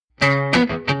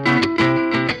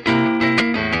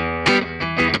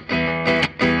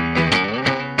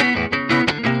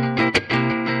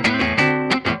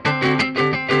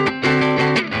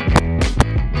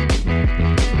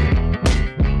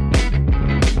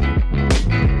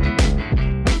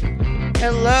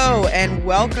Hello and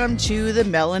welcome to the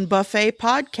Melon Buffet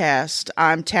podcast.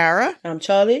 I'm Tara. I'm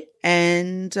Charlie.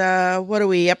 And what are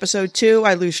we, episode 2?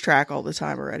 I lose track all the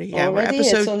time already. Yeah, already?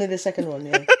 It's only the second one,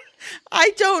 yeah.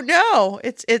 I don't know.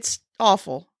 It's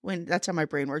awful. That's how my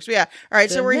brain works. But yeah. All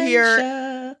right, so we're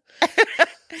here.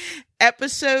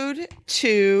 Episode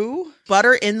 2,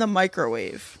 butter in the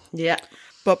microwave. Yeah.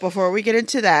 But before we get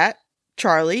into that,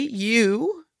 Charlie,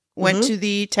 you went to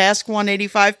the Task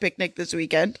 185 picnic this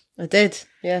weekend. I did,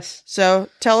 yes. So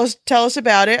tell us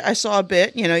about it. I saw a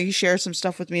bit. You know, you shared some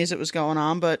stuff with me as it was going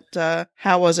on, but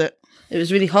how was it? It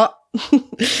was really hot,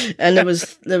 and there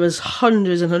was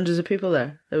hundreds and hundreds of people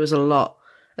there. There was a lot.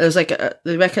 There was like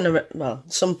they reckon. Well,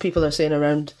 some people are saying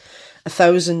around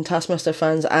 1,000 Taskmaster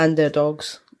fans and their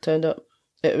dogs turned up.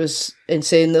 It was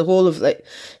insane. The whole of, like,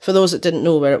 for those that didn't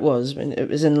know where it was, it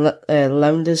was in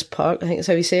Lowndes Park, I think that's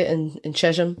how you say it, in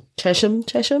Chesham,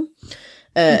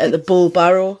 at the Bull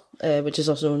Barrow, which is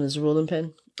also known as the Rolling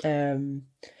Pin.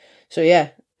 So yeah,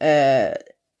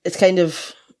 it's kind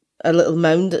of a little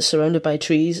mound that's surrounded by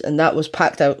trees, and that was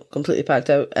completely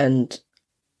packed out, and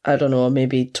I don't know,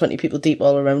 maybe 20 people deep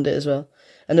all around it as well.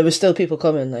 And there was still people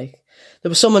coming, like, there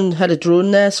was someone had a drone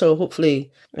there, so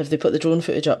hopefully if they put the drone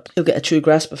footage up, you'll get a true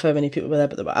grasp of how many people were there,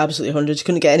 but there were absolutely hundreds. You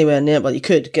couldn't get anywhere near, well, you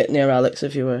could get near Alex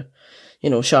if you were,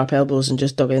 sharp elbows and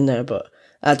just dug in there, but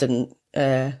I didn't.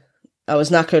 I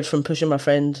was knackered from pushing my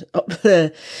friend up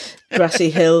the grassy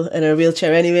hill in her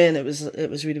wheelchair anyway, and it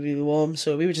was really, really warm,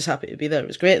 so we were just happy to be there. It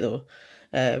was great though.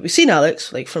 We've seen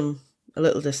Alex, like, from a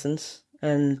little distance,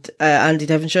 and Andy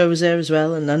Devonshire was there as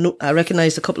well, and I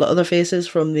recognised a couple of other faces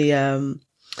from the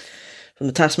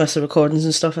Taskmaster recordings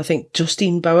and stuff. I think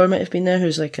Justine Bauer might have been there,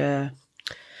 who's like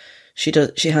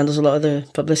she handles a lot of the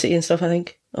publicity and stuff, I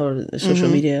think, or the social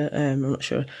media. I'm not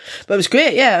sure, but it was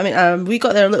great. Yeah, I mean, we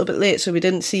got there a little bit late, so we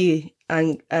didn't see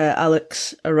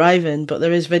Alex arriving, but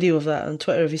there is video of that on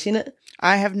Twitter. Have you seen it?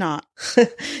 I have not.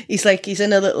 He's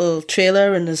in a little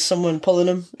trailer and there's someone pulling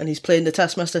him, and he's playing the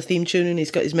Taskmaster theme tune, and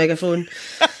he's got his megaphone.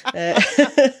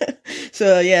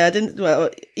 So yeah,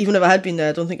 even if I had been there,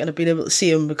 I don't think I'd have been able to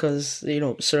see him because,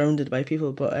 surrounded by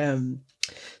people. But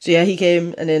so yeah, he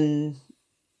came, and then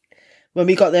when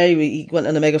we got there, he went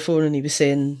on a megaphone and he was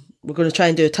saying, we're going to try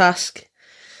and do a task.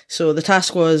 So the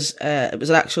task was, it was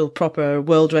an actual proper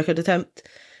world record attempt.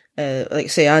 Like I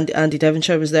say, Andy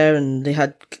Devonshire was there, and they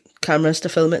had cameras to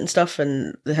film it and stuff,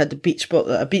 and they had a beach ball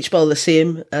the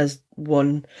same as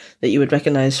one that you would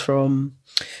recognise from,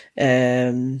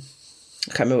 I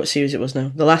can't remember what series it was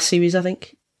now. The last series, I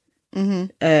think.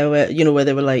 Where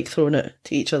they were like throwing it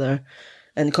to each other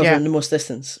and covering the most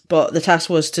distance. But the task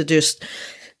was to just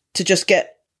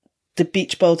get the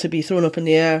beach ball to be thrown up in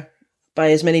the air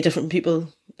by as many different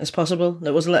people as possible.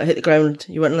 It wasn't allowed to hit the ground.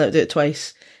 You weren't allowed to do it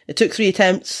twice. It took 3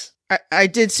 attempts. I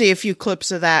did see a few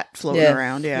clips of that floating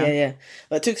around, Yeah.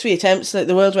 But it took 3 attempts. Like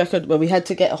the world record, we had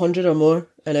to get 100 or more,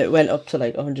 and it went up to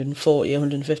like 140,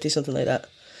 150, something like that.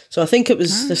 So I think it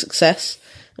was a success.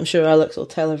 I'm sure Alex will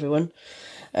tell everyone.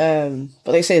 But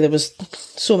like I say, there was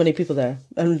so many people there,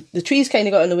 and the trees kind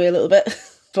of got in the way a little bit,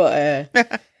 but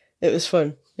it was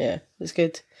fun. Yeah, it was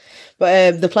good.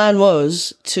 But the plan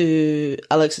was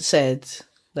Alex had said,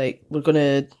 like, we're going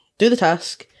to do the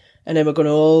task, and then we're going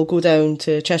to all go down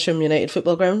to Chesham United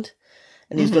football ground,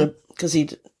 and he's going to, because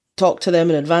he'd talked to them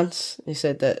in advance, he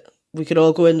said that we could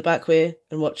all go in the back way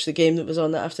and watch the game that was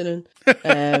on that afternoon.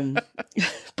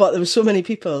 But there were so many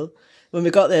people. When we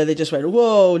got there, they just went,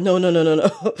 "Whoa, no,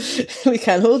 we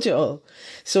can't hold you all."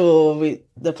 So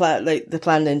the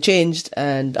plan then changed,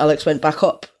 and Alex went back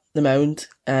up the mound,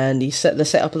 and they set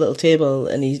up a little table,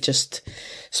 and he just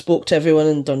spoke to everyone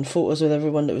and done photos with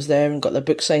everyone that was there and got their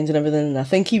book signed and everything. And I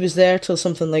think he was there till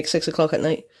something like 6 o'clock at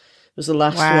night. It was the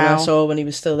last one I saw when he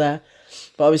was still there.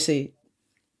 But obviously,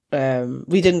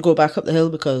 we didn't go back up the hill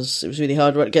because it was really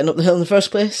hard work getting up the hill in the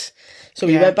first place. So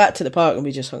we went back to the park and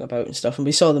we just hung about and stuff, and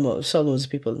we saw loads of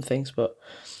people and things. But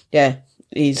yeah,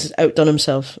 he's outdone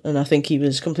himself, and I think he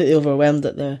was completely overwhelmed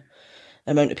at the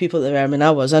amount of people that were. I mean,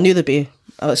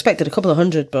 I expected a couple of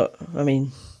hundred, but I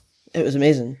mean, it was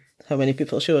amazing how many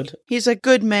people showed. He's a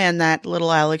good man, that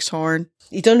little Alex Horne.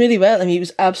 He done really well. I mean, he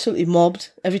was absolutely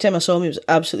mobbed. Every time I saw him, he was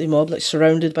absolutely mobbed, like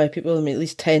surrounded by people. I mean, at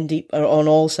least 10 deep or on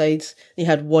all sides. He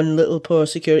had one little poor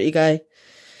security guy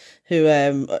who,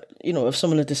 if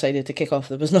someone had decided to kick off,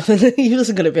 there was nothing, he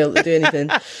wasn't going to be able to do anything.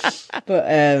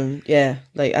 But, yeah,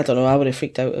 like, I don't know, I would have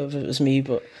freaked out if it was me,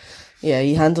 but yeah,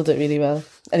 he handled it really well.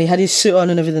 And he had his suit on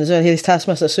and everything as well. He had his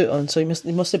Taskmaster suit on, so he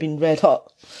must have been red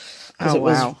hot. Because it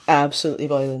was absolutely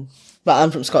boiling. But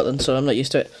I'm from Scotland, so I'm not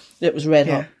used to it. It was red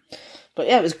hot. But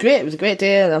yeah, it was great. It was a great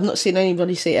day, and I've not seen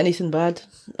anybody say anything bad.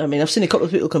 I mean, I've seen a couple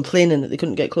of people complaining that they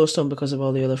couldn't get close to him because of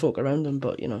all the other folk around them,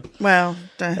 but, you know. Well,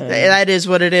 that is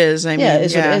what it is. I mean, yeah, it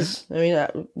is what it is. I mean,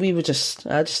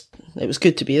 it was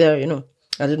good to be there, you know.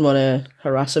 I didn't want to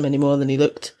harass him any more than he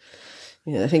looked.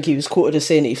 You know, I think he was quoted as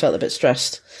saying that he felt a bit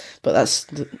stressed, but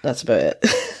that's about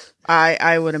it.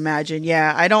 I would imagine,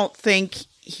 yeah. I don't think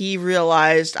he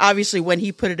realized, obviously, when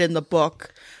he put it in the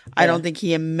book, I don't think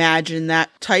he imagined that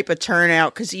type of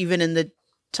turnout, because even in the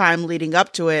time leading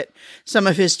up to it, some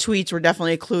of his tweets were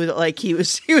definitely a clue that, like, he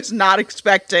was not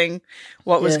expecting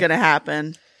what was going to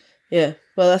happen. Yeah.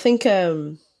 Well, I think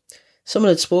someone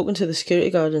had spoken to the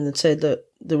security guard and had said that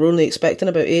they were only expecting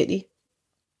about 80.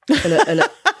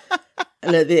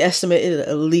 And they estimated that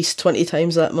at least 20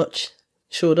 times that much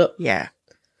showed up. Yeah.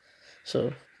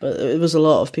 So, but it was a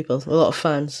lot of people, a lot of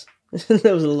fans.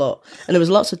 There was a lot. And there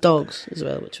was lots of dogs as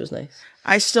well, which was nice.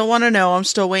 I still want to know. I'm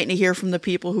still waiting to hear from the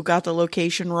people who got the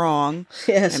location wrong.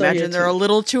 Yeah, I imagine they're a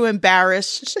little too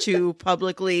embarrassed to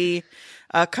publicly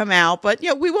come out. But,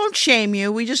 yeah, we won't shame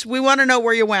you. We want to know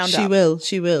where you wound up.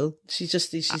 She will.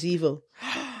 She's evil.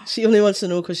 She only wants to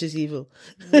know because she's evil.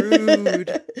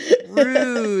 Rude.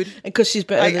 And because she's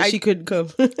better that she couldn't come.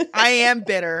 I am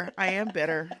bitter.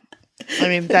 I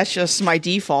mean, that's just my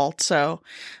default, so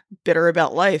bitter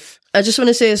about life. I just want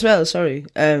to say as well, sorry,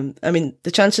 I mean,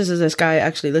 the chances of this guy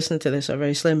actually listening to this are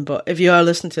very slim, but if you are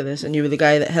listening to this and you were the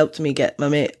guy that helped me get my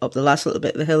mate up the last little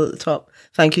bit of the hill at the top,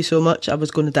 thank you so much. I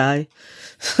was going to die.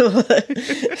 So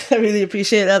I really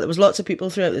appreciate that. There was lots of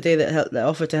people throughout the day that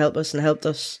offered to help us and helped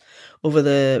us over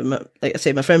like I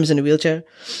say, my friend was in a wheelchair,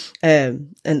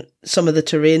 and some of the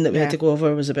terrain that we had to go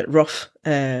over was a bit rough.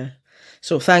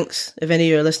 So thanks. If any of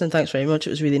you are listening, thanks very much. It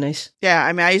was really nice. Yeah,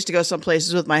 I mean, I used to go some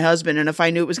places with my husband, and if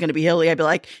I knew it was going to be hilly, I'd be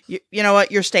like, you know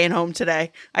what? You're staying home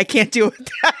today. I can't deal with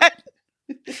that.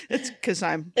 It's because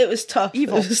It was tough.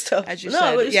 Evil, it was tough. as you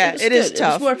said. It is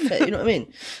tough. It was worth it, you know what I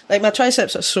mean? Like, my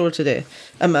triceps are sore today,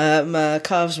 and my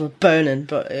calves were burning,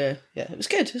 but yeah, it was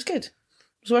good. It was good.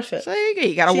 It was worth it. So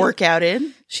you got a workout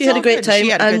in. She had a great time. She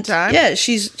had a good time. Yeah,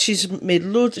 she's made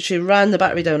loads. She ran the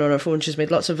battery down on her phone. She's made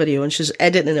lots of video, and she's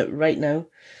editing it right now.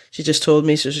 She just told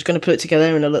me, so she's going to put it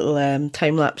together in a little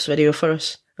time-lapse video for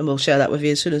us, and we'll share that with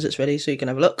you as soon as it's ready, so you can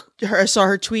have a look. I saw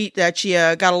her tweet that she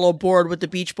got a little bored with the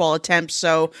beach ball attempts,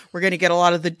 so we're going to get a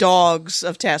lot of the dogs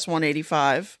of Task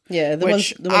 185. Yeah, the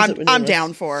ones I'm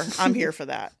down for. I'm here for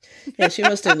that. Yeah, she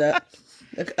was doing that.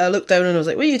 I looked down and I was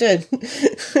like, what are you doing?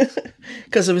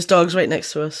 Because there was dogs right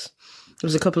next to us. There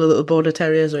was a couple of little border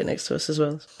terriers right next to us as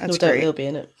well. That's no doubt they'll be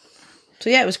in it. So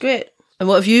yeah, it was great. And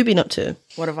what have you been up to?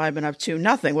 What have I been up to?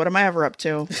 Nothing. What am I ever up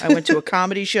to? I went to a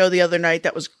comedy show the other night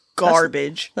that was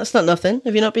garbage. That's not nothing.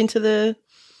 Have you not been to the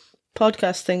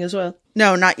podcast thing as well?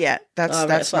 No, not yet.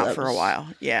 That's not for a while.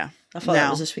 Yeah. I thought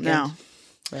that was this weekend. No.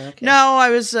 Oh, okay. No, I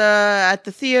was at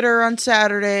the theater on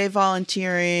Saturday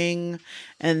volunteering,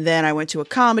 and then I went to a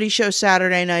comedy show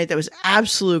Saturday night that was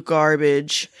absolute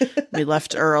garbage. We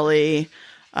left early.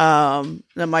 Then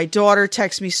my daughter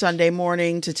texted me Sunday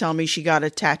morning to tell me she got a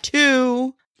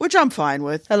tattoo, which I'm fine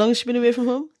with. How long has she been away from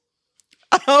home?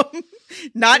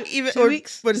 Not even 2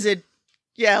 weeks. What is it?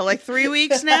 Yeah, like 3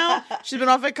 weeks now. She's been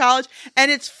off at college,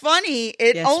 and it's funny.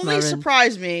 It only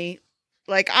surprised me.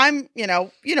 Like, I'm, you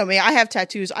know me. I have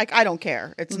tattoos. I don't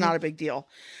care. It's not a big deal.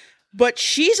 But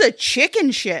she's a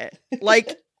chicken shit.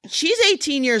 Like, she's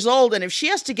 18 years old, and if she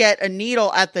has to get a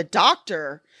needle at the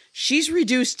doctor, she's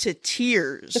reduced to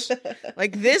tears.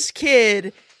 Like, this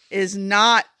kid is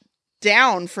not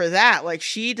down for that. Like,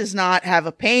 she does not have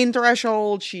a pain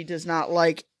threshold. She does not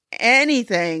like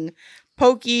anything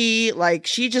pokey. Like,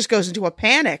 she just goes into a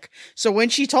panic. So when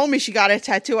she told me she got a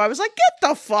tattoo, I was like, get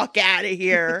the fuck out of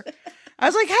here. I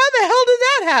was like, how the hell did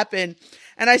that happen?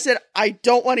 And I said, I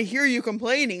don't want to hear you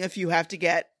complaining if you have to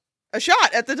get a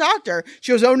shot at the doctor.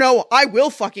 She goes, oh no, I will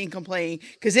fucking complain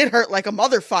because it hurt like a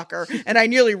motherfucker. And I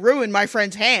nearly ruined my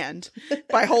friend's hand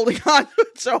by holding on to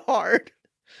it so hard.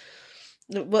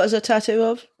 What is a tattoo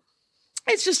of?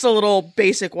 It's just a little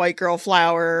basic white girl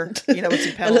flower, with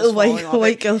some petals. A little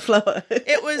white girl flower.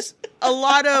 It was a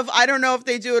lot of, I don't know if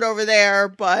they do it over there,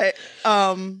 but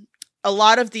a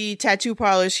lot of the tattoo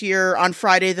parlors here on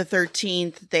Friday the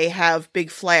 13th, they have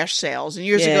big flash sales. And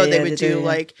years ago, they would do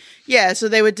so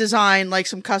they would design like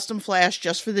some custom flash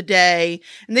just for the day.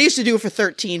 And they used to do it for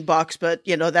 $13, but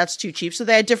that's too cheap. So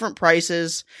they had different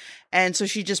prices. And so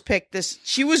she just picked this.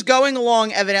 She was going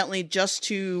along evidently just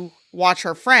to watch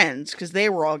her friends because they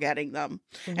were all getting them.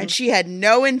 Mm-hmm. And she had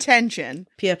no intention.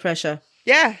 Peer pressure.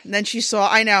 Yeah, and then she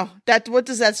saw, I know, that, what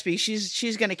does that speak?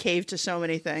 She's going to cave to so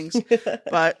many things,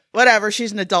 but whatever,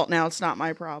 she's an adult now, it's not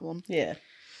my problem. Yeah.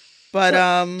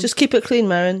 But just keep it clean,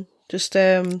 Maren. Just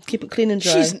keep it clean and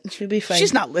dry. She'll be fine.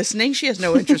 She's not listening. She has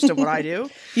no interest in what I do.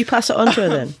 You pass it on to her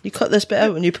then. You cut this bit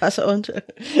out and you pass it on to her.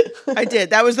 I did.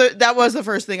 That was the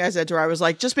first thing I said to her. I was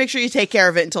like, just make sure you take care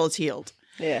of it until it's healed.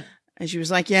 Yeah. And she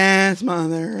was like, yes,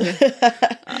 mother.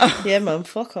 Yeah, Mum,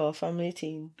 fuck off. I'm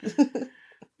 18.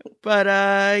 But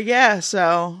yeah,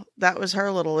 so that was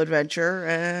her little adventure.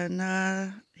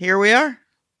 And here we are.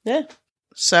 Yeah.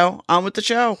 So on with the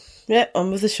show. Yeah,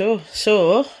 on with the show.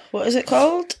 So, what is it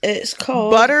called? It's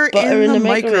called Butter in the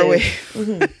Microwave.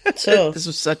 Mm-hmm. So this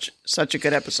was such a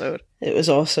good episode. It was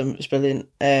awesome. It was brilliant.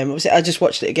 I just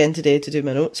watched it again today to do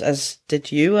my notes, as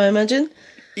did you, I imagine.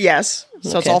 Yes.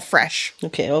 So It's all fresh.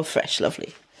 Okay, all fresh.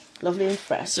 Lovely. Lovely and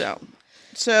fresh.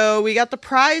 So we got the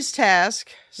prize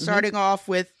task, starting off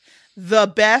with the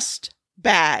best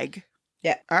bag.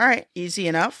 Yeah. All right. Easy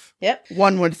enough. Yep.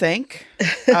 One would think.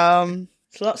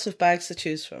 Lots of bags to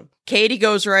choose from. Katie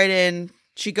goes right in.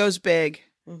 She goes big.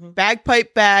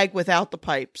 Bagpipe bag without the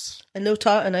pipes. And no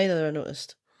tartan either, I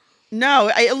noticed. No,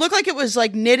 it looked like it was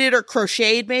like knitted or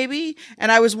crocheted maybe.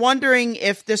 And I was wondering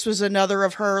if this was another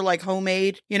of her like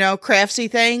homemade,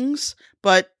 craftsy things.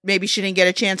 But maybe she didn't get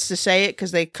a chance to say it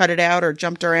because they cut it out or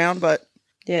jumped around. But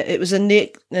yeah, it was a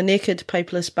naked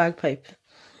pipeless bagpipe.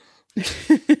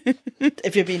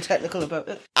 If you're being technical about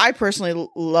it. I personally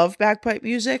love bagpipe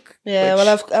music. Yeah, well,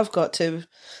 I've got to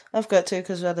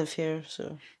because I live here.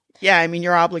 So yeah, I mean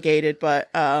you're obligated, but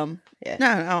yeah,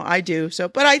 no, I do. So,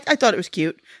 but I thought it was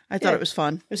cute. I thought it was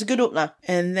fun. It was a good opener.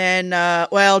 And then,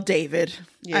 David.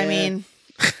 Yeah. I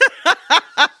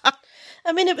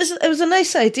mean, it was a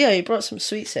nice idea. He brought some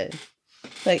sweets in.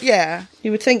 Like, yeah,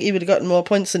 you would think he would have gotten more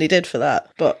points than he did for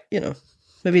that, but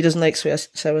maybe he doesn't like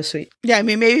sour sweet. Yeah, I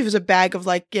mean, maybe it was a bag of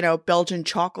Belgian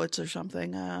chocolates or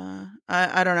something.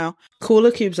 I don't know.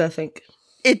 Cola cubes, I think.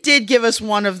 It did give us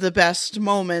one of the best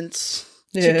moments.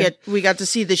 We got to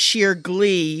see the sheer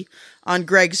glee on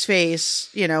Greg's face,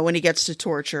 when he gets to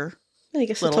torture. And he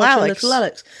gets to torture little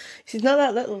Alex. He's not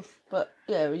that little, but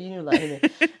yeah, well, you knew that anyway.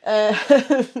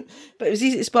 But it was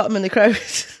easy to spot him in the crowd.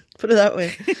 Put it that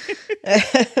way.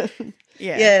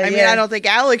 Yeah. I mean, I don't think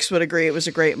Alex would agree it was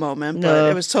a great moment,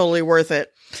 but it was totally worth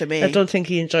it to me. I don't think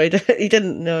he enjoyed it. He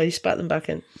didn't. No, he spat them back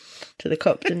in to the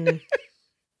cup, didn't he?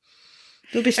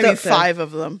 They'll be stuck 5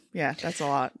 of them. Yeah, that's a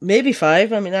lot. Maybe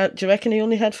 5. I mean, do you reckon he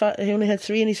only had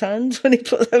 3 in his hands when he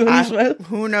put them in his mouth?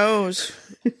 Who knows?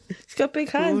 He's got big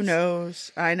hands. Who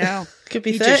knows? I know. Could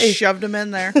be 30. He just shoved them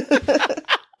in there.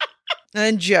 And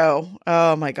then Jo.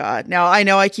 Oh my God. Now, I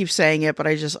know I keep saying it, but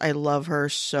I love her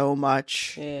so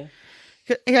much. Yeah.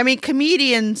 I mean,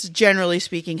 comedians, generally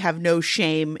speaking, have no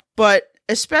shame, but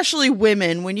especially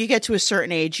women, when you get to a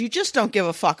certain age, you just don't give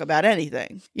a fuck about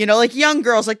anything. Like young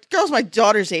girls, like girls my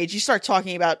daughter's age, you start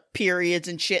talking about periods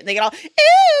and shit, and they get all,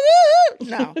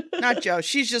 no, not Jo.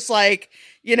 She's just like,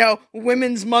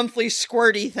 women's monthly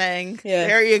squirty thing. Yeah.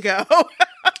 There you go.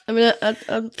 I mean, I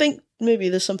think maybe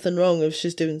there's something wrong if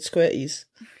she's doing squirties.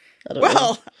 I don't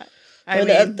know.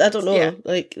 I don't know. Yeah.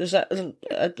 Like, there's that,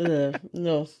 I don't know.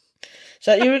 No. Is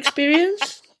that your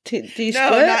experience? Do you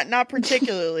no, not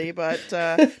particularly, but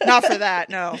not for that,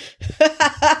 no.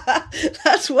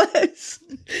 That's worse.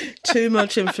 Too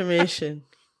much information.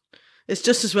 It's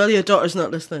just as well your daughter's not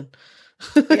listening.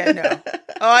 Yeah, no.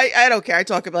 Oh, I don't care. I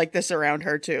talk about like this around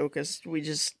her too, because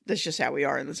that's just how we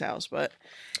are in this house. But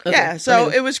okay. Yeah, so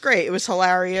anyway. It was great. It was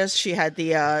hilarious. She had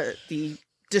the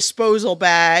disposal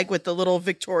bag with the little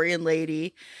Victorian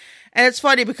lady, and it's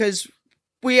funny because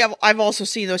I've also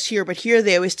seen those here, but here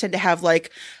they always tend to have like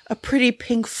a pretty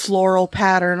pink floral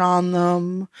pattern on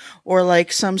them, or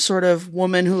like some sort of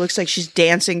woman who looks like she's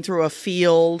dancing through a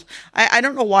field. I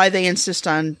don't know why they insist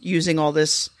on using all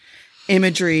this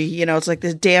imagery. It's like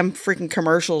the damn freaking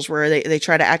commercials where they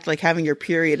try to act like having your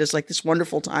period is like this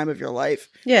wonderful time of your life.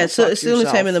 Yeah, so it's the only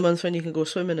time in the month when you can go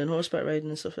swimming and horseback riding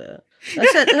and stuff like that.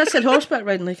 I said horseback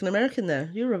riding like an American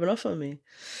there. You're rubbing off on me.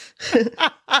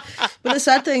 But the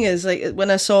sad thing is, like, when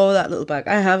I saw that little bag,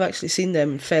 I have actually seen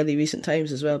them in fairly recent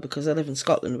times as well, because I live in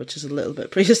Scotland, which is a little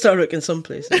bit prehistoric in some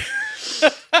places.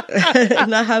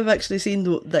 And I have actually seen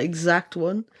the exact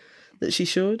one that she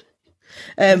showed.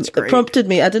 It prompted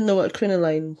me. I didn't know what a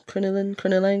crinoline,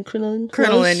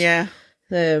 yeah.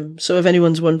 So if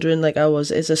anyone's wondering, like I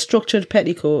was, it's a structured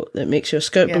petticoat that makes your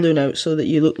skirt balloon out so that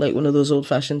you look like one of those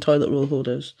old-fashioned toilet roll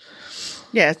holders.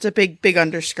 Yeah, it's a big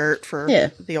underskirt for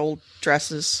the old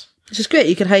dresses. Which is great.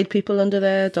 You could hide people under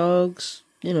there, dogs,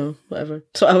 whatever.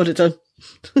 That's what I would have done.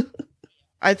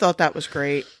 I thought that was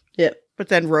great. Yeah. But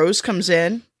then Rose comes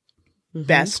in.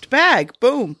 Best bag.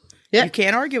 Boom. Yeah. You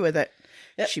can't argue with it.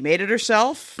 Yep. She made it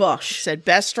herself. Bosh. Said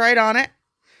best right on it.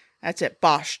 That's it.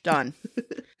 Bosh, done.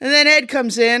 And then Ed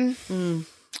comes in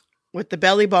with the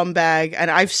belly bum bag, and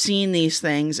I've seen these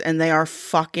things, and they are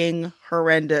fucking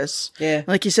horrendous. Yeah.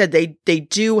 Like you said, they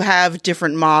do have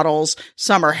different models.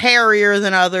 Some are hairier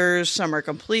than others. Some are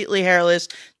completely hairless.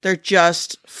 They're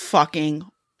just fucking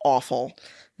awful.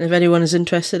 And if anyone is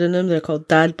interested in them, they're called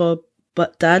dad bod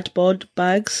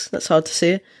bags. That's hard to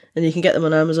say. And you can get them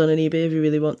on Amazon and eBay if you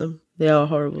really want them. They are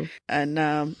horrible. And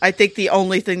I think the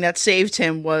only thing that saved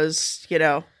him was,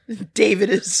 David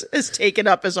is taken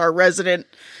up as our resident,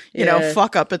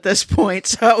 fuck up at this point.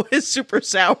 So his super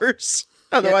sours.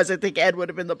 Otherwise, I think Ed would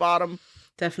have been the bottom.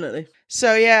 Definitely.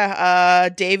 So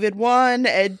David 1,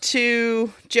 Ed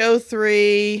 2, Joe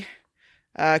 3,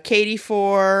 Katie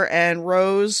 4, and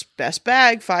Rose, best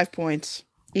bag, 5 points.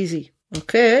 Easy.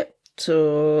 Okay.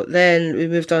 So then we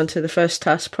moved on to the first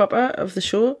task proper of the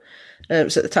show. It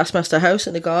was at the Taskmaster house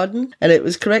in the garden, and it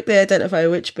was correctly identify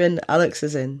which bin Alex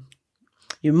is in.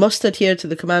 You must adhere to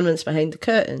the commandments behind the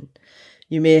curtain.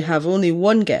 You may have only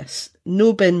one guess.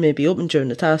 No bin may be opened during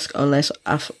the task unless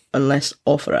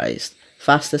authorised.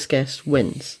 Fastest guess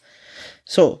wins.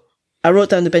 So, I wrote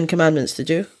down the bin commandments, did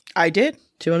you? I did.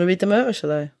 Do you want to read them out, or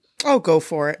shall I? Oh, go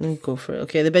for it. Go for it.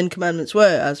 Okay, the bin commandments were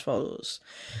as follows.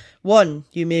 1.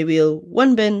 You may wheel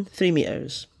one bin 3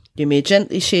 metres. You may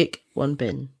gently shake one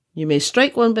bin. You may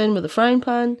strike one bin with a frying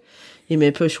pan. You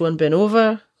may push one bin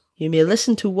over. You may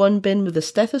listen to one bin with a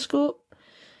stethoscope.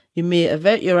 You may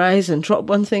avert your eyes and drop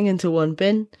one thing into one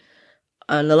bin.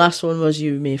 And the last one was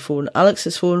you may phone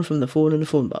Alex's phone from the phone in the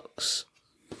phone box.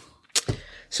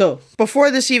 So,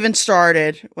 before this even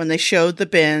started, when they showed the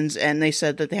bins and they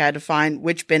said that they had to find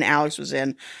which bin Alex was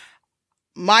in,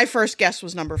 my first guess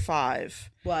was number 5.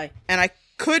 Why? And I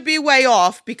could be way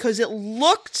off because it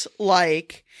looked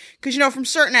like, because from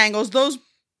certain angles, those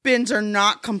bins are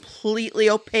not completely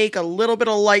opaque. A little bit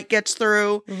of light gets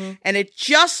through, and it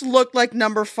just looked like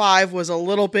number 5 was a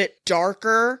little bit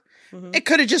darker. It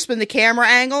could have just been the camera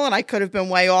angle, and I could have been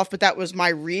way off, but that was my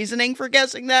reasoning for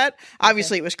guessing that.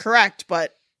 Obviously, it was correct,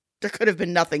 but there could have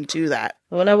been nothing to that.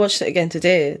 When I watched it again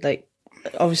today,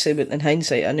 obviously in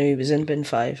hindsight, I knew he was in bin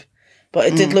 5. But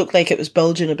it did look like it was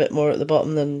bulging a bit more at the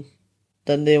bottom than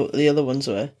the other ones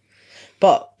were.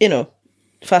 But,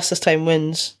 fastest time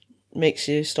wins makes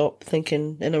you stop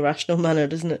thinking in a rational manner,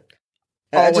 doesn't it?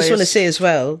 I just want to say as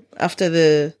well, after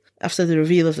the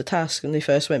reveal of the task when they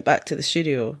first went back to the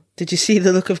studio, did you see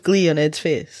the look of glee on Ed's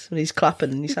face when he's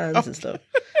clapping in his hands and stuff?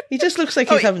 He just looks like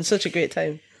he's having such a great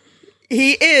time.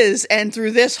 He is, and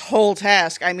through this whole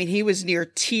task, he was near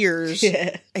tears.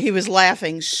 Yeah. He was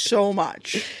laughing so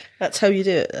much. That's how you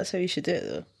do it. That's how you should do it,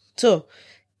 though. So,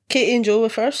 Katie and Joe were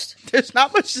first. There's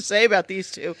not much to say about these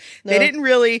two. No. They didn't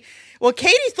really... Well,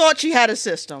 Katie thought she had a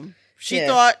system. She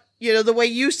thought, the way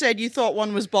you said you thought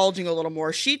one was bulging a little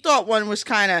more. She thought one was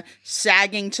kind of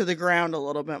sagging to the ground a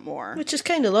little bit more. Which is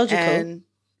kind of logical. And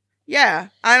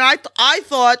I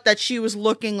thought that she was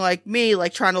looking like me,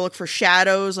 like trying to look for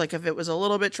shadows, like if it was a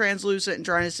little bit translucent and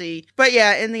trying to see. But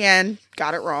in the end,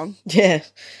 got it wrong. Yeah.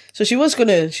 So she was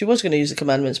gonna use the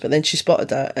commandments, but then she spotted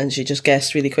that and she just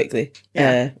guessed really quickly.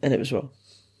 Yeah. And it was wrong.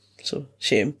 So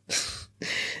shame.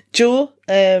 Joe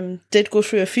did go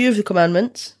through a few of the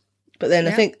commandments, but then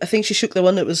I think she shook the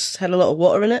one that had a lot of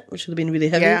water in it, which would have been really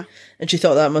heavy, and she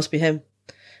thought that must be him.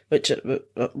 Which it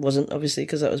wasn't, obviously,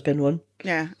 because that was bin 1.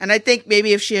 Yeah, and I think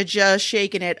maybe if she had just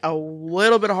shaken it a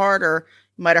little bit harder,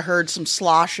 you might have heard some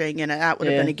sloshing, and that would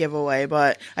have been a giveaway.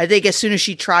 But I think as soon as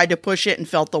she tried to push it and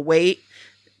felt the weight,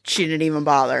 she didn't even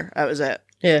bother. That was it.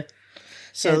 Yeah.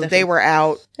 So they were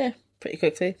out. Yeah, pretty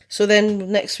quickly. So then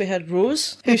next we had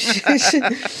Rose. I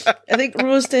think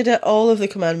Rose did all of the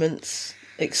commandments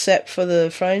except for the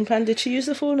frying pan. Did she use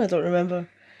the phone? I don't remember.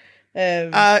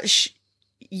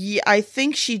 Yeah, I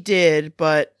think she did,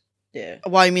 but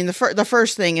well, the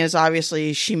first thing is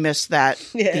obviously she missed the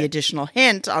additional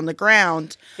hint on the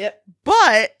ground. Yep.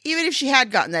 But even if she had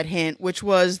gotten that hint, which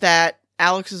was that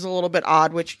Alex is a little bit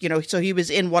odd, which so he was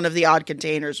in one of the odd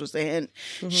containers was the hint.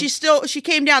 She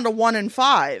came down to 1 and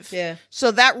 5. Yeah.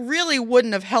 So that really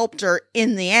wouldn't have helped her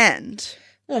in the end.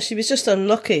 No, she was just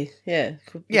unlucky. Yeah.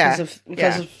 Because of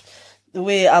the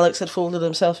way Alex had folded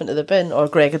himself into the bin, or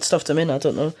Greg had stuffed him in. I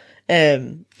don't know.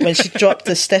 When she dropped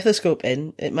the stethoscope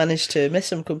in, it managed to miss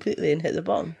him completely and hit the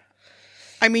bottom.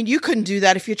 You couldn't do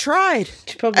that if you tried.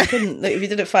 You probably couldn't. If you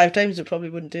did it 5 times, you probably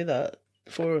wouldn't do that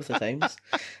 4 of the times.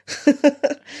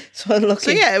 So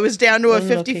unlucky. So it was down to a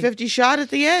 50-50 shot at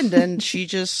the end, and she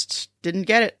just didn't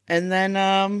get it. And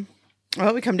then,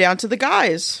 we come down to the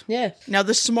guys. Yeah. Now,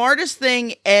 the smartest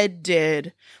thing Ed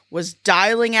did was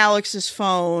dialing Alex's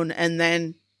phone and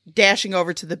then dashing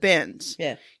over to the bins.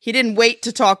 Yeah. He didn't wait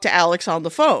to talk to Alex on the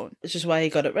phone. Which is why he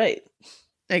got it right.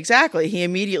 Exactly. He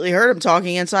immediately heard him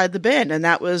talking inside the bin, and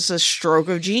that was a stroke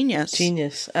of genius.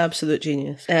 Genius. Absolute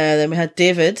genius. Then we had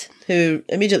David, who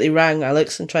immediately rang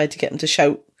Alex and tried to get him to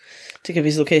shout to give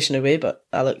his location away, but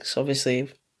Alex obviously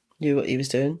knew what he was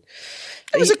doing.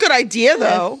 It was a good idea,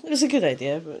 though. Yeah, it was a good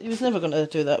idea, but he was never going to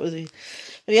do that, was he?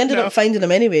 But he ended up finding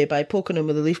him anyway by poking him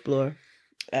with a leaf blower.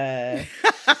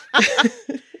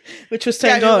 Which was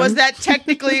turned on. It was that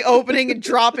technically opening and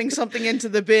dropping something into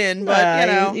the bin,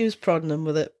 but he was prodding him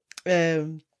with it.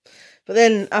 But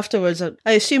then afterwards,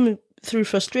 I assume through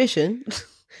frustration,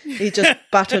 he just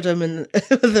battered him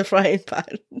with the frying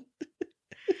pan.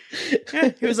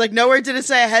 Yeah, he was like, nowhere did it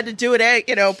say I had to do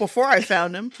it, before I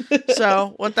found him.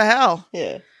 So what the hell?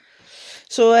 Yeah.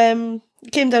 So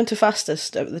it came down to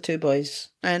fastest out of the two boys,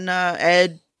 and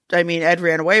Ed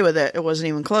ran away with it. It wasn't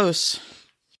even close.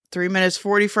 3 minutes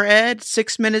 40 for Ed,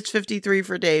 6 minutes 53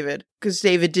 for David. Because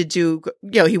David did do,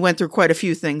 he went through quite a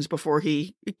few things before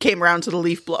he came around to the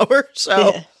leaf blower.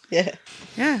 So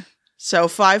yeah. So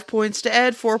 5 points to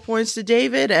Ed, 4 points to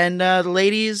David, and the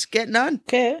ladies get none.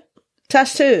 Okay.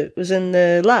 Task 2 was in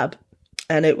the lab,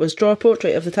 and it was draw a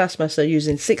portrait of the taskmaster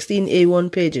using 16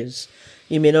 A1 pages.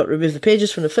 You may not remove the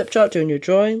pages from the flip chart during your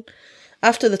drawing.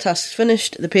 After the task is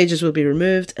finished, the pages will be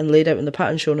removed and laid out in the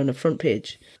pattern shown on the front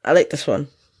page. I like this one.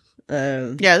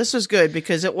 This was good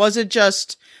because it wasn't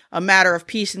just a matter of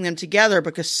piecing them together,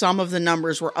 because some of the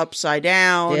numbers were upside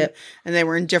down and they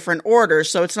were in different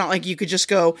orders. So it's not like you could just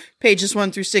go pages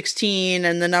 1 through 16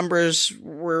 and the numbers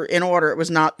were in order. It was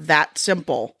not that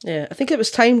simple. Yeah, I think it was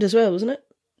timed as well, wasn't it?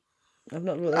 I've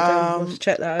not wrote that down. I'll have to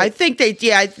check that out. I think they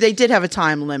did have a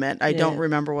time limit. I don't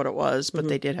remember what it was, but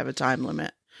they did have a time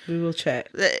limit. We will check.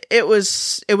 It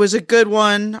was a good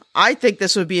one. I think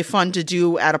this would be fun to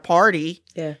do at a party.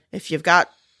 Yeah. If you've got,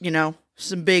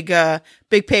 some big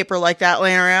paper like that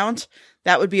laying around,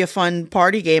 that would be a fun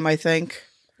party game, I think.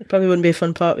 It probably wouldn't be a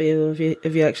fun party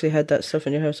if you actually had that stuff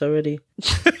in your house already.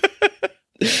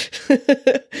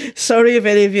 Sorry if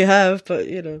any of you have, but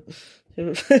you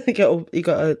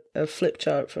got a flip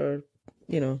chart for,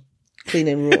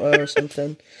 cleaning rota or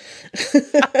something.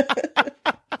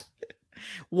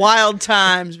 Wild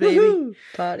times, baby. Woo-hoo!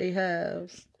 Party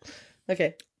house.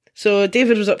 Okay. So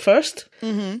David was up first.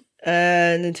 Mm-hmm.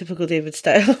 And in typical David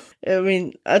style.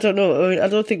 I don't know. I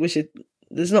don't think we should.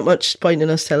 There's not much point in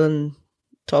us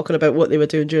talking about what they were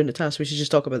doing during the task. We should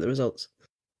just talk about the results.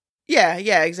 Yeah,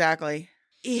 exactly.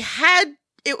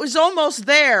 It was almost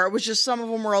there. It was just some of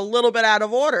them were a little bit out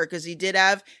of order because he did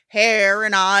have hair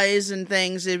and eyes and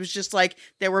things. It was just like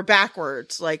they were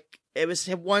backwards. Like it was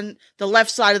the left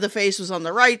side of the face was on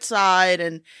the right side,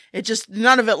 and it just,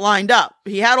 none of it lined up.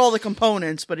 He had all the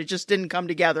components, but it just didn't come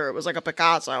together. It was like a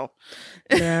Picasso.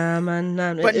 Nah, man.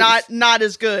 But not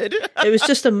as good. It was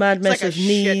just a mad mess of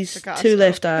knees, 2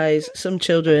 left eyes, some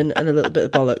children, and a little bit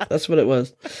of bollock. That's what it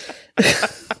was.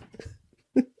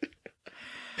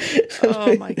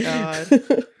 Oh my God.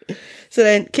 So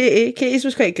then Katie's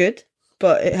was quite good,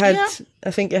 but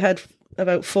I think it had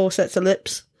about 4 sets of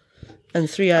lips and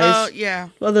 3 eyes. Oh, yeah.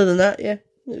 Other than that, it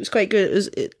was quite good.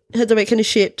 It had the right kind of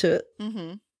shape to it.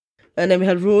 Mm-hmm. And then we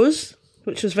had Rose,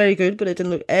 which was very good, but it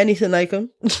didn't look anything like him.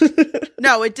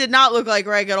 No, it did not look like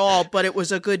Greg at all, but it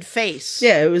was a good face.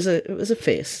 Yeah, it was a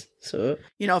face. So,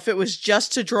 if it was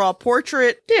just to draw a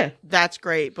portrait, that's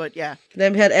great, but yeah.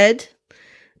 Then we had Ed.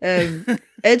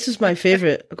 Ed's was my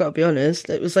favourite, I've got to be honest.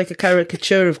 It was like a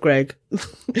caricature of Greg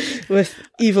with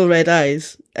evil red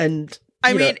eyes. And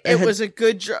it was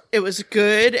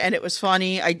good and it was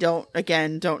funny. I don't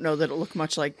know that it looked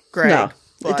much like Greg. No,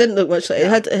 it didn't look much like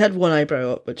it had one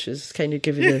eyebrow up, which is kind of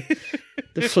giving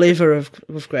the flavour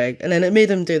of Greg. And then it made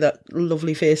him do that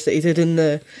lovely face that he did in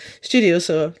the studio,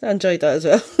 so I enjoyed that as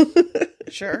well.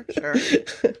 Sure.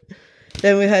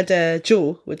 Then we had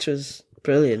Joe, which was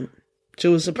brilliant.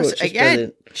 Joe's approach was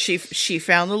brilliant. She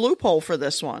found the loophole for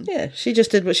this one. Yeah, she just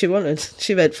did what she wanted.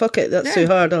 She went, fuck it, that's too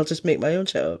hard, I'll just make my own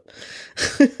shit up.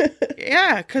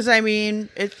 Yeah, because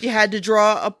you had to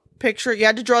draw a picture, you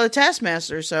had to draw the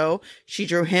taskmaster, so she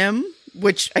drew him,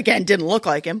 which again didn't look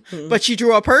like him, but she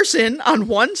drew a person on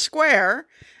one square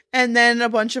and then a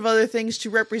bunch of other things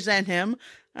to represent him.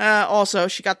 Also,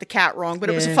 she got the cat wrong, but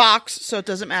it was a fox, so it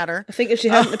doesn't matter. I think if she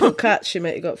hadn't put cats, she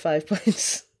might have got 5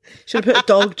 points. Should have put a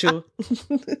dog, Joe.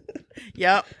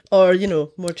 Yep. Or,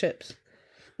 more chips.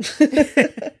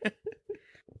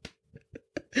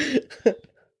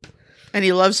 And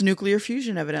he loves nuclear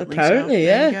fusion, evidently. Apparently, so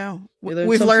there you go.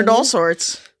 We've learned all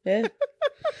sorts. Yeah.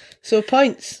 So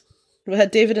points. We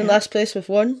had David in last place with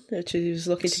 1, which he was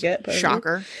lucky to get.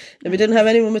 Shocker. And we didn't have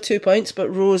anyone with 2 points, but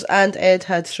Rose and Ed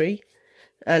had 3.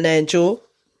 And then Joe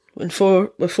with 4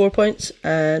 points,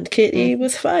 and Katie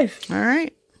with 5. All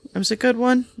right. It was a good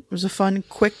one. It was a fun,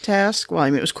 quick task. Well, I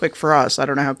mean, it was quick for us. I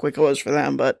don't know how quick it was for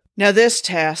them, but now this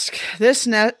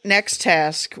next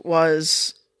task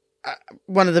was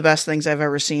one of the best things I've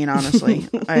ever seen, honestly.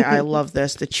 I love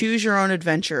this. The Choose Your Own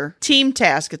Adventure team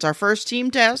task. It's our first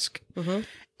team task. Mm-hmm.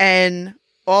 And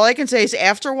all I can say is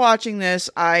after watching this,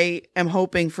 I am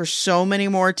hoping for so many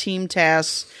more team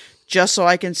tasks just so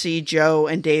I can see Joe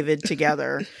and David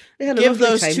together. Give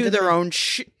those two their own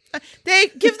they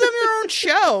give them their own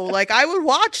show. Like, I would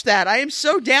watch that. I am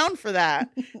so down for that.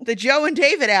 The Joe and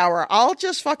David hour. I'll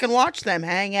just fucking watch them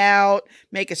hang out,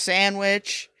 make a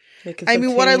sandwich. I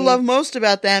mean, what I love most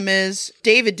about them is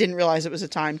David didn't realize it was a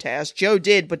time task. Joe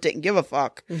did, but didn't give a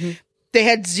fuck. Mm-hmm. They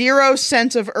had zero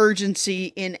sense of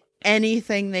urgency in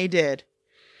anything they did.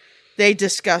 They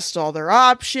discussed all their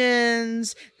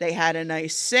options. They had a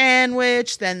nice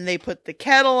sandwich. Then they put the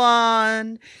kettle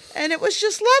on. And it was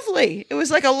just lovely. It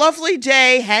was like a lovely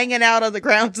day hanging out on the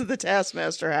grounds of the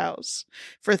Taskmaster house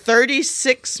for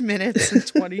 36 minutes and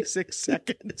 26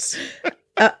 seconds.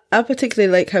 I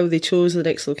particularly like how they chose the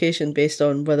next location based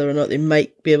on whether or not they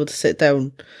might be able to sit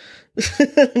down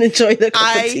and enjoy their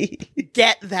cup of tea. I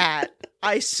get that.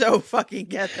 I so fucking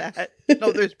get that.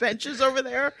 No, there's benches over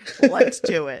there. Let's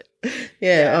do it.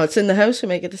 Yeah. Oh, it's in the house. We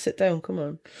might get to sit down. Come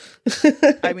on.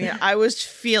 I mean, I was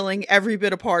feeling every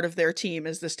bit a part of their team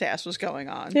as this task was going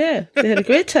on. Yeah, they had a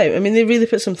great time. I mean, they really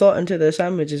put some thought into their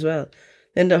sandwich as well.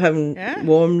 They ended up having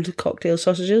warmed cocktail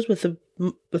sausages with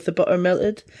the butter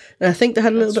melted, and I think they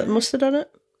had a little bit of mustard on it,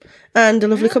 and a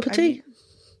lovely cup of tea.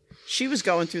 She was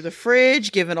going through the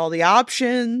fridge, giving all the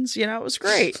options. You know, it was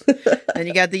great. Then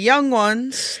you got the young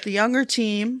ones, the younger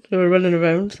team. They were running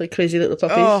around like crazy little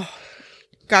puppies. Oh,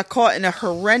 got caught in a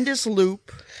horrendous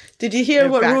loop. Did you hear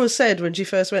what Rose said when she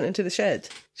first went into the shed?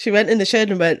 She went in the shed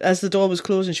and went, as the door was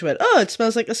closing, she went, "Oh, it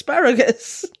smells like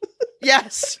asparagus."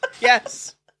 Yes,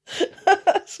 yes.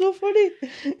 So funny.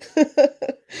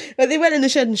 But they went in the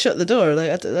shed and shut the door.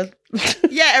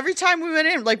 Yeah, every time we went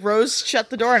in, like, Rose shut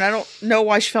the door, and I don't know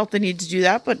why she felt the need to do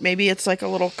that, but maybe it's like a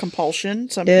little compulsion.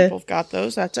 Some people have got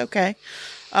those. That's okay.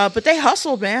 But they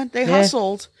hustled, man. They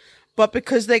hustled. But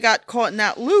because they got caught in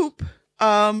that loop,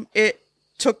 it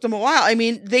took them a while. I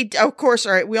mean, they, of course,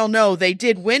 all right, we all know they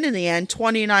did win in the end,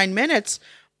 29 minutes.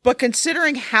 But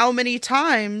considering how many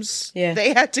times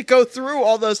they had to go through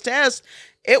all those tests,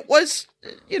 it was,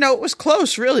 it was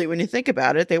close, really, when you think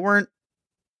about it.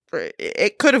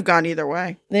 It could have gone either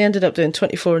way. They ended up doing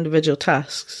 24 individual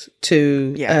tasks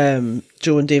to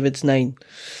Joe and David's 9.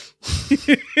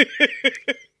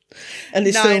 And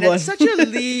they still won. At such a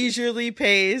leisurely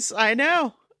pace. I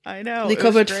know. They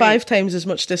covered 5 times as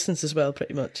much distance as well,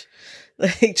 pretty much.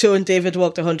 Like, Joe and David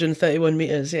walked 131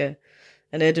 metres, yeah.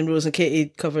 And Ed and Rose and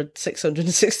Katie covered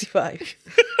 665.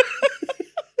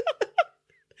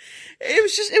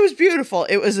 It was beautiful.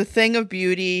 It was a thing of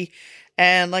beauty.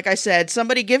 And like I said,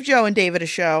 somebody give Joe and David a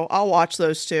show. I'll watch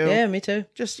those two. Yeah, me too.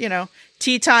 Just,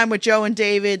 tea time with Joe and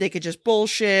David. They could just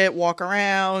bullshit, walk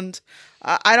around.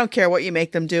 I don't care what you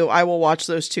make them do. I will watch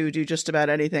those two do just about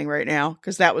anything right now,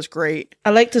 because that was great. I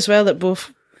liked as well that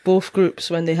both groups,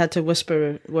 when they had to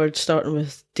whisper words starting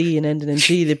with D and ending in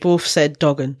G, they both said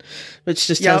dogging, which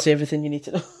just tells you everything you need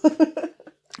to know.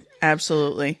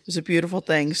 Absolutely. It was a beautiful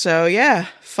thing. So,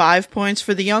 5 points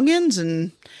for the youngins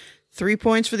and 3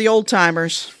 points for the old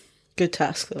timers. Good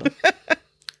task, though.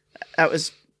 That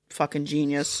was fucking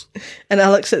genius. And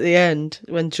Alex at the end,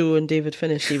 when Joe and David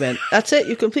finished, he went, "That's it,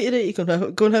 you completed it, you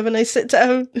can go and have a nice sit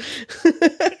down."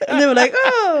 And they were like,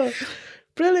 "Oh,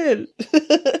 brilliant."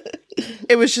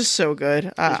 It was just so good.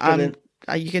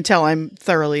 You can tell I'm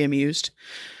thoroughly amused.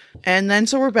 And then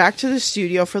so we're back to the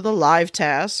studio for the live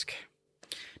task.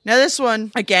 Now this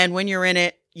one, again, when you're in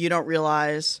it, you don't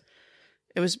realize.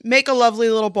 It was make a lovely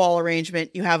little ball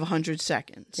arrangement. You have 100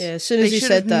 seconds. Yeah, as soon as you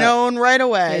said that. They should have known right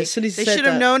away. Yeah, as soon as they should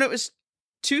have known it was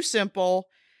too simple.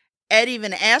 Ed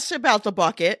even asked about the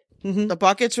bucket. Mm-hmm. The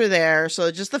buckets were there.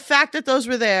 So just the fact that those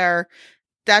were there,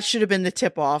 that should have been the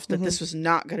tip off that this was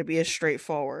not going to be as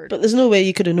straightforward. But there's no way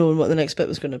you could have known what the next bit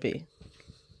was going to be.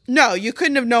 No, you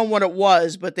couldn't have known what it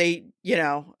was, but they,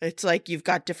 it's like you've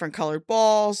got different colored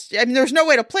balls. I mean, there's no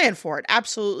way to plan for it.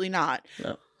 Absolutely not.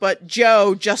 No. But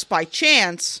Joe, just by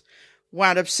chance,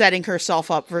 wound up setting herself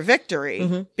up for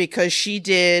victory because she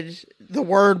did the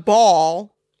word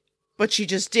ball, but she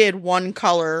just did one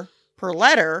color per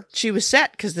letter. She was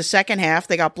set because the second half,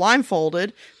 they got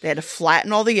blindfolded. They had to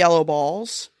flatten all the yellow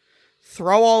balls,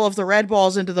 throw all of the red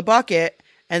balls into the bucket,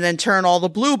 and then turn all the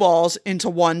blue balls into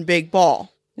one big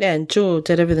ball. Yeah, and Jo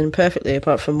did everything perfectly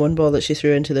apart from one ball that she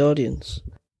threw into the audience.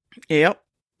 Yep.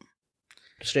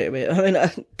 Straight away. I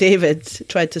mean, David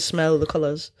tried to smell the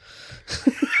colours.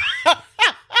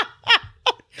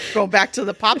 Go back to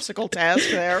the popsicle task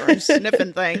there. I'm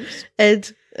sniffing things.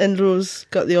 Ed and Rose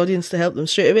got the audience to help them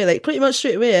straight away. Like, pretty much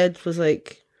straight away, Ed was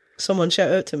like, someone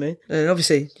shout out to me. And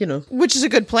obviously, you know. Which is a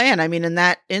good plan. I mean, in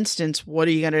that instance, what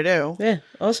are you going to do? Yeah,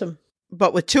 awesome.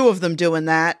 But with two of them doing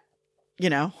that, you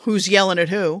know, who's yelling at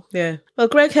who? Yeah. Well,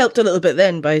 Greg helped a little bit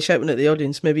then by shouting at the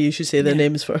audience. Maybe you should say their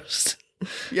names first.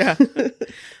 Yeah.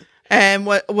 And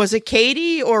what was it,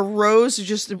 Katie or Rose who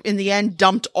just in the end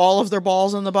dumped all of their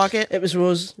balls in the bucket? It was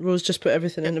Rose. Rose just put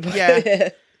everything in the bucket. Yeah.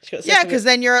 Yeah, because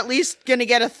then you're at least going to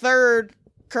get a third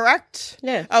correct.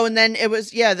 Yeah. Oh, and then it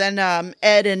was, then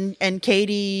Ed and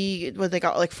Katie, what they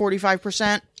got, like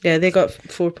 45%? Yeah, they got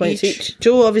 4 points each.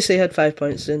 Jo obviously had 5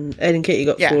 points, and Ed and Katie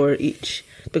got 4 each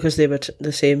because they were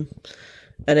the same.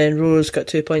 And then Rose got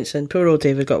 2 points, and poor old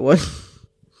David got 1.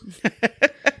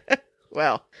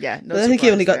 Well, yeah. No, I think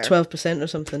he only got 12% or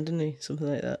something, didn't he?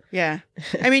 Something like that. Yeah.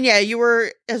 I mean, yeah, you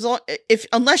were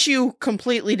unless you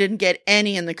completely didn't get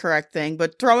any in the correct thing,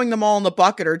 but throwing them all in the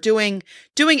bucket or doing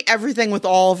everything with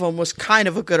all of them was kind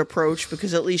of a good approach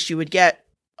because at least you would get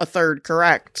a third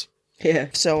correct. Yeah.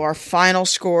 So our final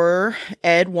score,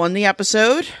 Ed won the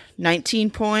episode, 19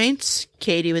 points,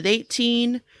 Katie with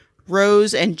 18,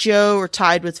 Rose and Jo are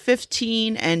tied with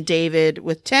 15 and David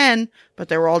with 10, but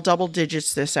they were all double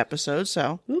digits this episode,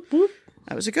 so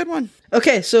that was a good one.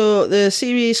 Okay, so the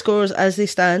series scores as they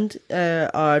stand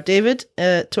are David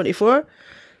at 24,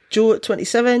 Jo at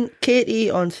 27, Katie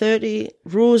on 30,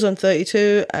 Rose on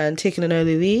 32, and taking an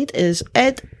early lead is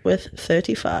Ed with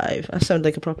 35. I sound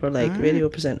like a proper radio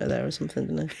presenter there or something,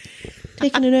 didn't I?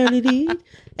 Taking an early lead.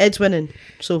 Ed's winning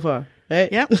so far,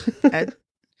 right? Yep. Ed.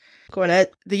 Go on,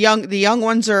 Ed. The young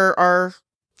ones are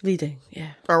leading,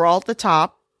 yeah. Are all at the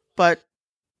top, but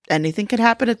anything could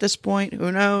happen at this point. Who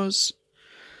knows?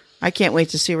 I can't wait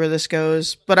to see where this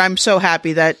goes. But I'm so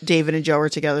happy that David and Jo are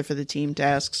together for the team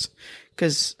tasks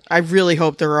because I really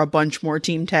hope there are a bunch more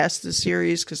team tasks this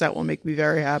series because that will make me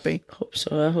very happy. Hope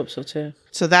so. I hope so too.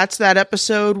 So that's that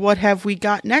episode. What have we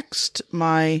got next,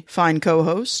 my fine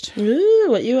co-host? Ooh,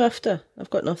 what you after? I've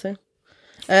got nothing.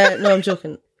 No, I'm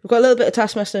joking. We've got a little bit of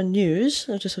Taskmaster news.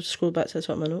 I'll just have to scroll back to the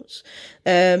top of my notes.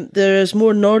 There's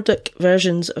more Nordic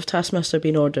versions of Taskmaster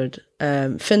being ordered.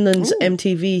 Finland's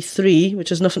MTV3, which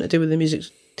has nothing to do with the music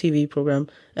TV program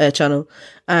channel,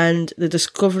 and the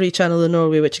Discovery Channel in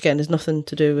Norway, which again has nothing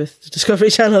to do with the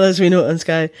Discovery Channel as we know it on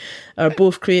Sky, are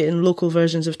both creating local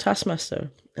versions of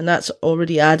Taskmaster. And that's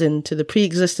already adding to the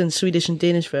pre-existing Swedish and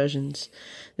Danish versions.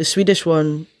 The Swedish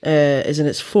one is in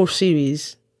its 4th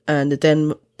series, and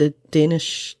the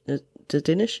Danish, the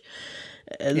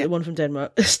one from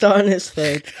Denmark, starting its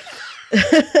 3rd.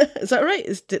 Is that right?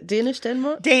 Is Danish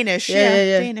Denmark? Danish,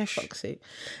 yeah. Danish. Fuck's sake.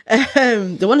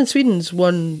 The one in Sweden's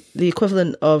won the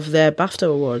equivalent of their BAFTA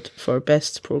award for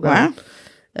best program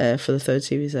for the 3rd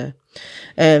series there.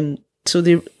 So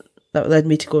that led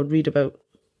me to go and read about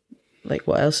like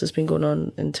what else has been going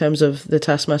on in terms of the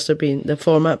Taskmaster the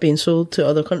format being sold to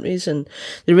other countries, and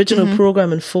the original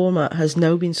program and format has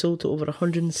now been sold to over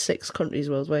 106 countries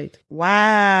worldwide.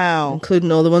 Wow.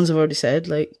 Including all the ones I've already said,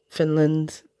 like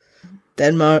Finland,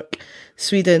 Denmark,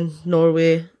 Sweden,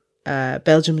 Norway,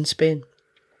 Belgium and Spain.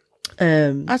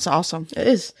 That's awesome. It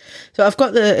is. So I've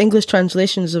got the English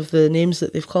translations of the names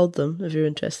that they've called them, if you're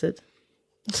interested.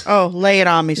 Oh, lay it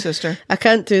on me, sister. I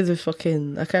can't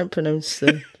pronounce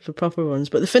the proper ones,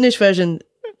 but the Finnish version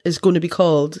is going to be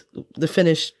called the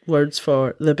Finnish words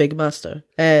for the Big Master.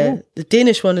 The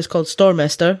Danish one is called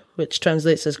Stormester, which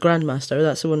translates as Grandmaster.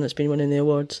 That's the one that's been winning the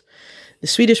awards. The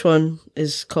Swedish one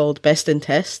is called Best in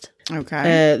Test.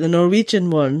 Okay. The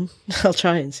Norwegian one, I'll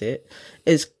try and say it,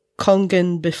 is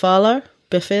Kongen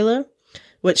Befaler,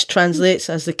 which translates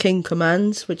as the King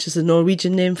Commands, which is the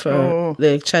Norwegian name for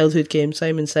the childhood game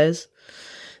Simon Says.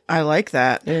 I like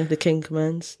that. Yeah, the King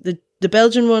Commands. The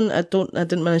Belgian one, I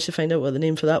didn't manage to find out what the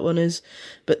name for that one is,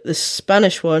 but the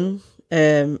Spanish one,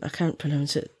 I can't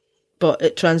pronounce it, but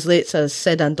it translates as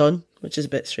Said and Done, which is a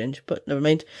bit strange, but never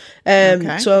mind.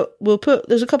 Okay. So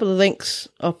there's a couple of links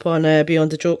up on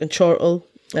Beyond the Joke and Chortle,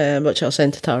 which I'll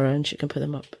send to Tara and she can put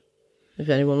them up if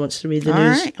anyone wants to read the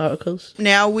news articles.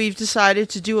 Now we've decided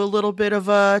to do a little bit of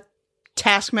a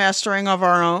taskmastering of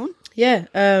our own. Yeah,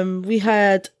 we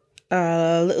had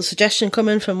a little suggestion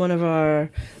coming from one of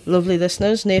our lovely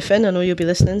listeners, Nathan. I know you'll be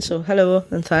listening, so hello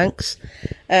and thanks.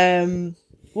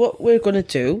 What we're going to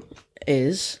do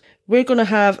is we're going to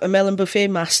have a melon buffet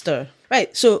master.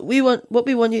 Right. So what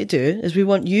we want you to do is we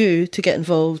want you to get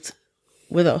involved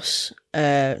with us.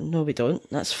 No, we don't.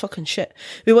 That's fucking shit.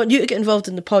 We want you to get involved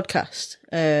in the podcast.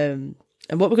 And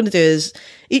what we're going to do is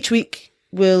each week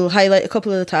we'll highlight a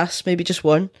couple of the tasks, maybe just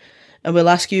one, and we'll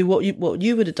ask you what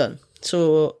you would have done.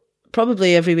 So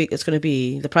probably every week it's going to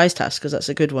be the prize task because that's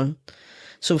a good one.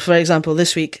 So for example,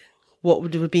 this week, what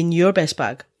would have been your best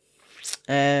bag?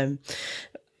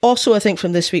 Also, I think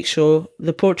from this week's show,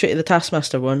 the Portrait of the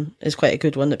Taskmaster one is quite a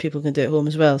good one that people can do at home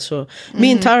as well. So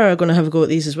me and Tara are going to have a go at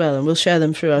these as well, and we'll share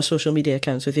them through our social media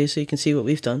accounts with you so you can see what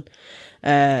we've done.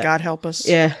 God help us.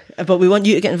 Yeah, but we want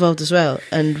you to get involved as well,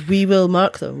 and we will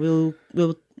mark them. We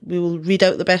will read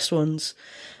out the best ones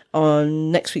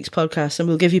on next week's podcast, and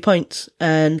we'll give you points.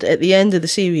 And at the end of the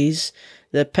series,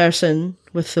 the person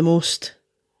with the most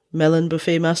Melon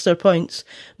Buffet Master points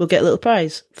will get a little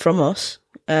prize from us.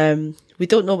 We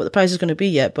don't know what the prize is going to be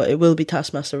yet, but it will be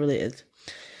Taskmaster related.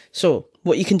 So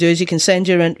what you can do is you can send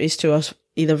your entries to us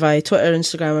either via Twitter,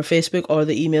 Instagram or Facebook, or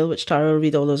the email, which Tara will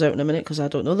read all those out in a minute because I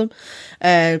don't know them.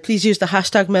 Please use the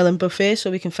hashtag Melon Buffet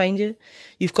so we can find you.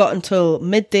 You've got until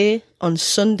midday on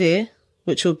Sunday,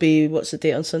 which will be, what's the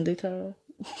date on Sunday, Tara?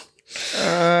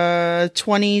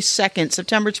 22nd,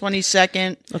 September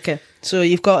 22nd. Okay. So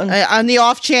you've got on the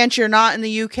off chance you're not in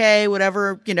the UK,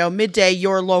 whatever, midday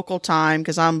your local time,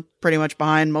 because I'm pretty much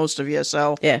behind most of you,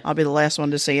 so yeah, I'll be the last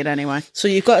one to see it anyway. So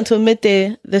you've got until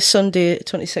midday this Sunday,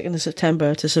 22nd of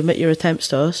September, to submit your attempts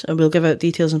to us, and we'll give out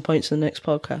details and points in the next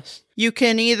podcast. You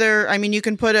can you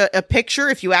can put a picture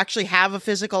if you actually have a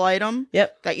physical item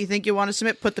that you think you want to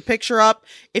submit, put the picture up.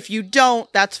 If you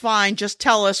don't, that's fine. Just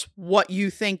tell us what you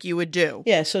think you would do.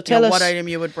 Yeah, so tell us what item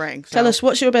you would bring. Tell us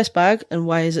what's your best bag and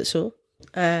why is it so.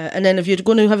 And then if you're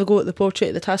going to have a go at the Portrait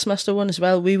of the Taskmaster one as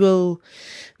well, we will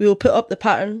put up the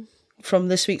pattern from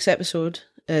this week's episode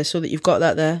so that you've got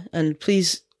that there. And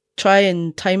please try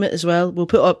and time it as well. We'll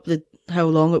put up how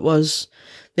long it was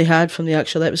they had from the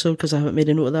actual episode because I haven't made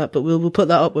a note of that. But we'll put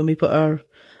that up when we put our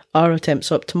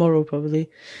attempts up tomorrow probably,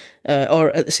 or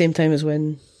at the same time as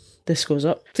when this goes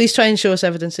up. Please try and show us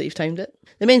evidence that you've timed it.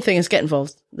 The main thing is get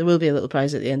involved. There will be a little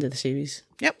prize at the end of the series.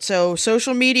 Yep. So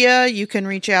social media, you can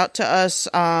reach out to us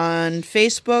on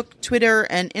Facebook, Twitter,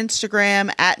 and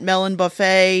Instagram at Melon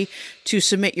Buffet to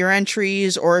submit your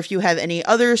entries, or if you have any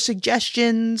other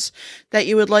suggestions that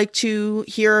you would like to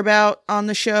hear about on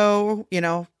the show,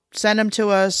 send them to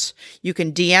us. You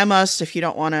can DM us if you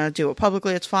don't want to do it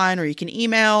publicly, it's fine, or you can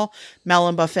email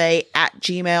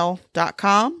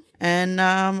melonbuffet@gmail.com. And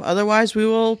otherwise, we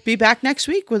will be back next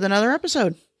week with another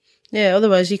episode. Yeah,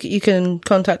 otherwise, you can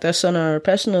contact us on our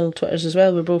personal Twitters as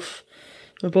well. We're both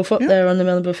up there on the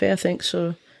Melon Buffet, I think.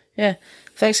 So, yeah.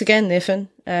 Thanks again, Nathan.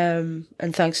 And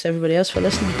thanks to everybody else for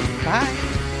listening. Bye.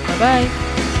 Bye-bye.